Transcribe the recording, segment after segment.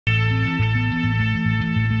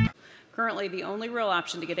Currently, the only real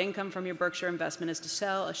option to get income from your Berkshire investment is to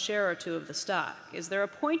sell a share or two of the stock. Is there a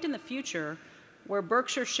point in the future where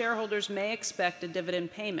Berkshire shareholders may expect a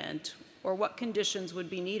dividend payment, or what conditions would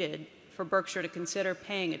be needed for Berkshire to consider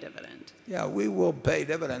paying a dividend? Yeah, we will pay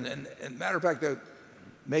dividend. And matter of fact, there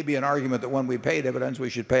may be an argument that when we pay dividends,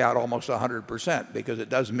 we should pay out almost 100%, because it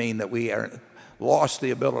does mean that we lost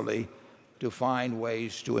the ability to find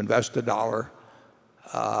ways to invest a dollar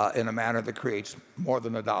in a manner that creates more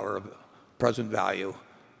than a dollar of present value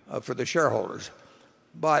for the shareholders.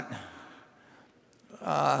 But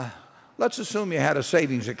let's assume you had a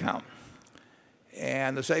savings account,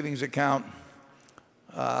 and the savings account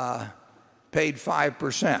paid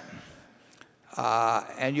 5%,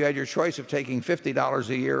 and you had your choice of taking $50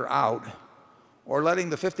 a year out or letting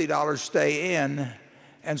the $50 stay in,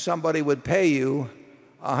 and somebody would pay you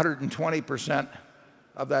 120%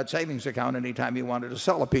 of that savings account anytime you wanted to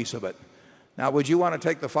sell a piece of it. Now, would you want to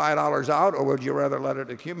take the $5 out, or would you rather let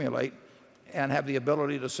it accumulate and have the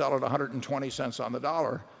ability to sell at 120 cents on the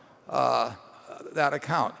dollar, that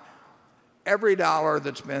account? Every dollar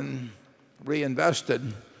that's been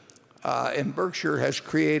reinvested in Berkshire has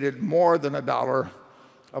created more than a dollar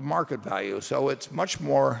of market value. So it's much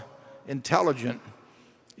more intelligent,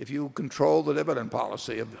 if you control the dividend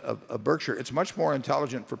policy of Berkshire, it's much more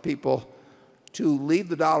intelligent for people to leave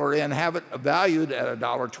the dollar in, have it valued at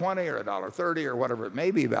 $1.20 or $1.30 or whatever it may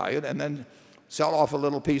be valued, and then sell off a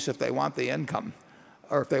little piece if they want the income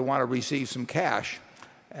or if they want to receive some cash.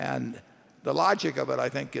 And the logic of it, I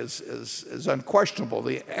think, is unquestionable.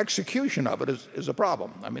 The execution of it is a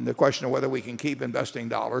problem. I mean, the question of whether we can keep investing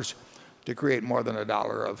dollars to create more than a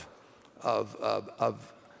dollar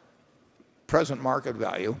of present market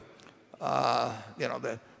value,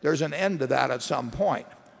 there's an end to that at some point.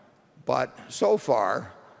 But so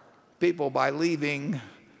far, people, by leaving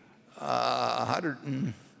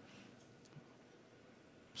 $160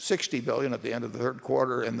 billion at the end of the third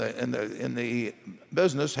quarter in the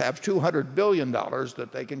business, have $200 billion that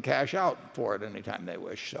they can cash out for it anytime they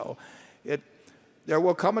wish. So there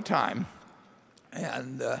will come a time,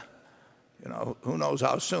 and who knows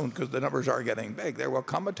how soon, because the numbers are getting big. There will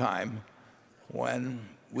come a time when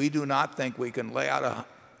we do not think we can lay out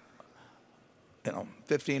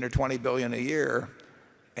 15 or 20 billion a year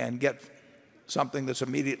and get something that's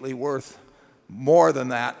immediately worth more than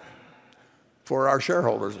that for our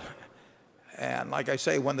shareholders. And like I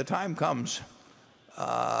say, when the time comes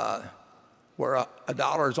where a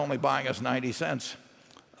dollar is only buying us 90 cents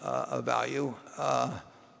of value,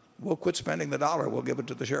 we'll quit spending the dollar. We'll give it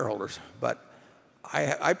to the shareholders. But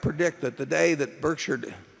I predict that the day that Berkshire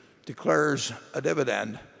declares a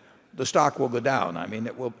dividend, the stock will go down. I mean,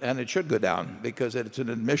 it will, and it should go down, because it's an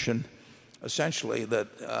admission, essentially, that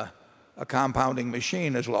a compounding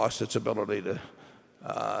machine has lost its ability to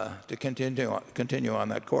continue on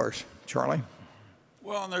that course. Charlie?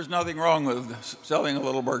 Well, and there's nothing wrong with selling a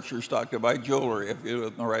little Berkshire stock to buy jewelry if you do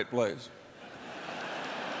it in the right place.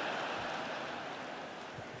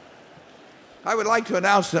 I would like to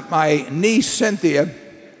announce that my niece Cynthia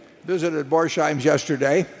visited Borsheim's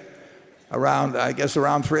yesterday around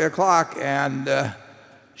 3 o'clock, and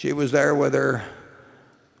she was there with her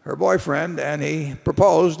boyfriend, and he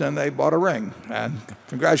proposed, and they bought a ring. And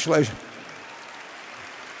congratulations.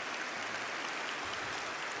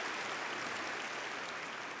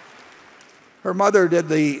 Her mother did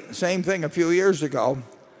the same thing a few years ago,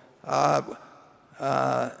 and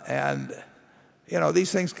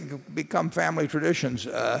these things can become family traditions.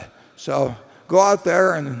 So go out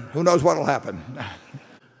there, and who knows what will happen.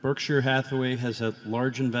 Berkshire Hathaway has had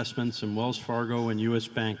large investments in Wells Fargo and U.S.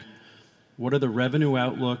 Bank. What are the revenue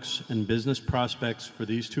outlooks and business prospects for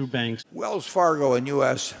these two banks? Wells Fargo and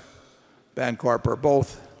U.S. Bancorp are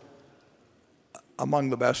both among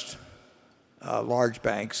the best large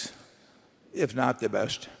banks, if not the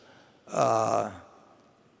best,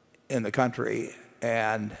 in the country.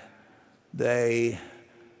 And they're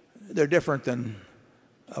different than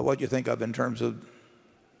what you think of in terms of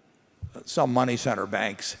some money center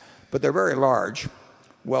banks, but they're very large.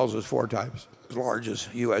 Wells is 4 times as large as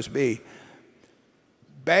USB.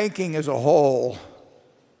 Banking as a whole,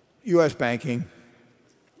 U.S. banking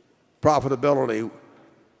profitability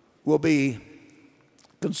will be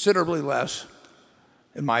considerably less,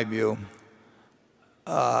 in my view,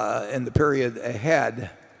 in the period ahead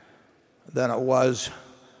than it was,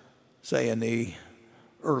 say, in the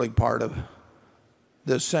early part of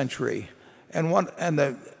this century. And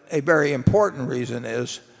a very important reason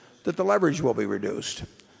is that the leverage will be reduced.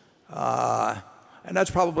 And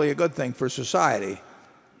that's probably a good thing for society.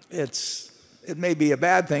 It may be a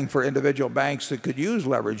bad thing for individual banks that could use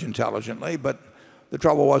leverage intelligently, but the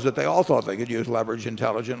trouble was that they all thought they could use leverage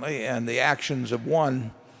intelligently, and the actions of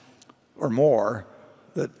one or more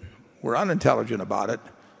that were unintelligent about it,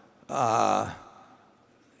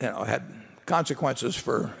 had consequences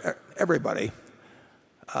for everybody,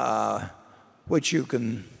 which you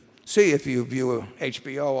can see if you view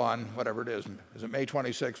HBO on whatever it is. Is it May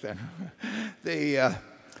 26th then?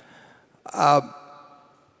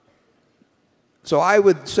 So I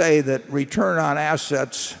would say that return on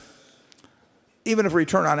assets, even if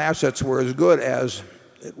return on assets were as good as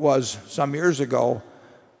it was some years ago,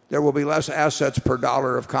 there will be less assets per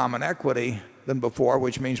dollar of common equity than before,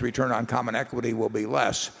 which means return on common equity will be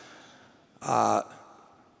less.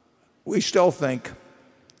 We still think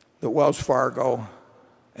that Wells Fargo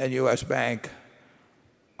and U.S. Bank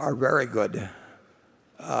are very good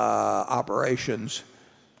operations.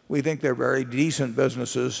 We think they're very decent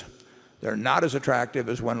businesses. They're not as attractive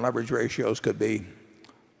as when leverage ratios could be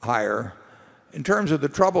higher. In terms of the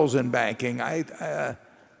troubles in banking, I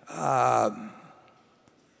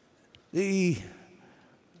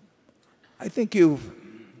think you've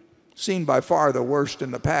seen by far the worst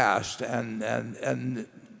in the past, and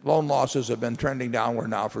loan losses have been trending downward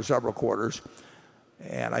now for several quarters.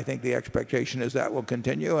 And I think the expectation is that will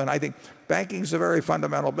continue. And I think banking is a very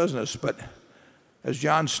fundamental business. But as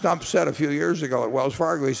John Stump said a few years ago at Wells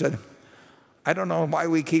Fargo, he said, I don't know why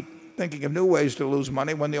we keep thinking of new ways to lose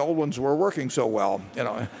money when the old ones were working so well.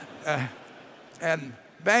 And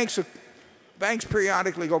banks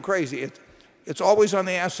periodically go crazy. It's always on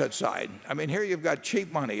the asset side. I mean, here you've got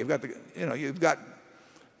cheap money. You've got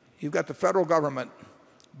the federal government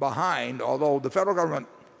behind, although the federal government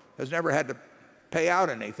has never had to pay out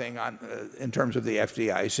anything in terms of the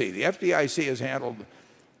FDIC. The FDIC has handled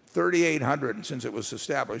 3,800 since it was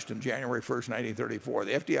established in January 1st, 1934.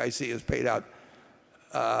 The FDIC has paid out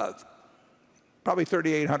probably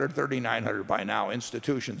 3,800, 3,900 by now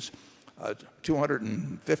institutions,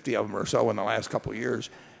 250 of them or so in the last couple of years.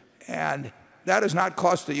 And that has not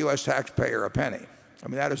cost the U.S. taxpayer a penny. I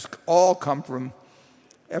mean, that has all come from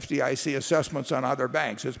FDIC assessments on other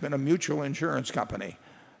banks. It's been a mutual insurance company.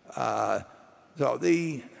 So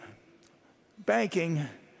the banking,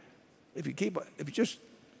 if you just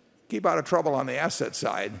keep out of trouble on the asset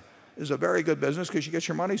side, is a very good business because you get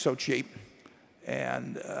your money so cheap,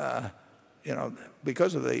 and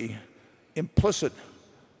because of the implicit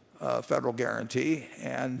federal guarantee,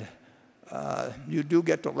 and you do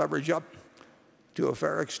get to leverage up to a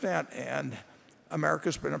fair extent, and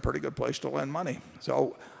America's been a pretty good place to lend money.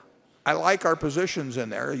 So I like our positions in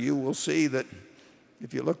there. You will see that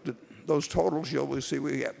if you looked at those totals, you'll see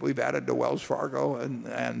we've added to Wells Fargo,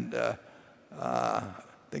 and I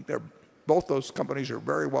think both those companies are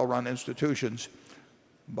very well-run institutions,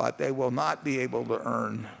 but they will not be able to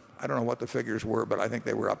earn, I don't know what the figures were, but I think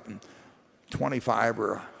they were up in 25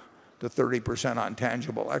 or to 30% on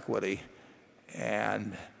tangible equity,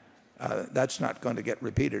 and that's not going to get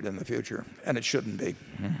repeated in the future, and it shouldn't be.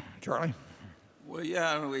 Charlie? Well,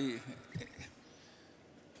 yeah,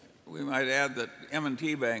 we might add that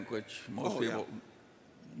M&T Bank, which most people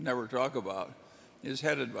never talk about, is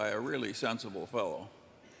headed by a really sensible fellow.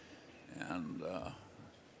 And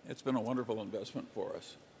it's been a wonderful investment for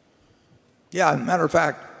us. Yeah, as a matter of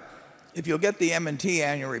fact, if you'll get the M&T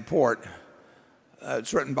annual report,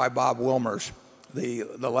 it's written by Bob Wilmers, the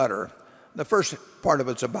letter. The first part of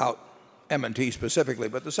it's about M&T specifically,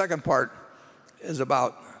 but the second part is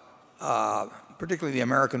about particularly the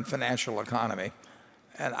American financial economy.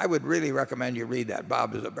 And I would really recommend you read that.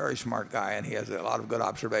 Bob is a very smart guy, and he has a lot of good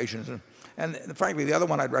observations. And frankly, the other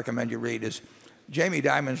one I'd recommend you read is Jamie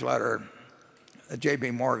Dimon's letter at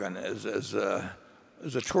J.P. Morgan is a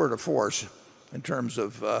tour de force in terms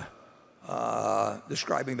of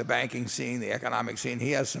describing the banking scene, the economic scene.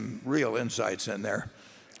 He has some real insights in there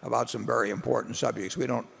about some very important subjects. We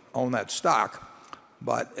don't own that stock,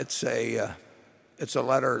 but it's a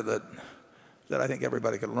letter that I think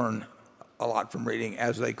everybody could learn a lot from reading,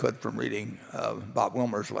 as they could from reading Bob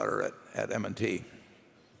Wilmer's letter at M&T.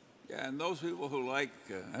 Yeah, and those people who like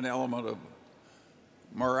an element of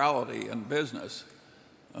morality in business,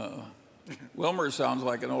 Wilmer sounds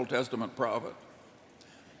like an Old Testament prophet.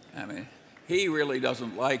 I mean, he really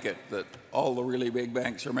doesn't like it that all the really big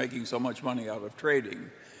banks are making so much money out of trading,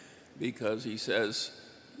 because he says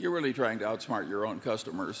you're really trying to outsmart your own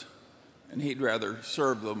customers, and he'd rather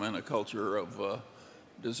serve them in a culture of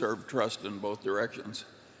deserved trust in both directions.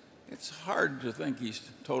 It's hard to think he's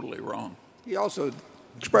totally wrong. He also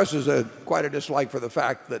expresses quite a dislike for the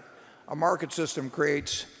fact that a market system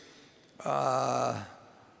creates a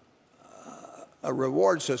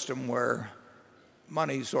reward system where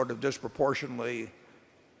money sort of disproportionately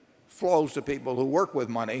flows to people who work with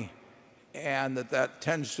money, and that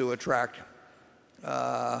tends to attract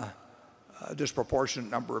a disproportionate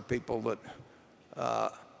number of people that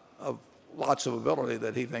of lots of ability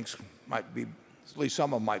that he thinks might be, at least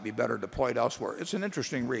some of them might be better deployed elsewhere. It's an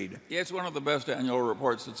interesting read. Yeah, it's one of the best annual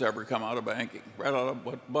reports that's ever come out of banking, right out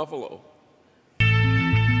of Buffalo.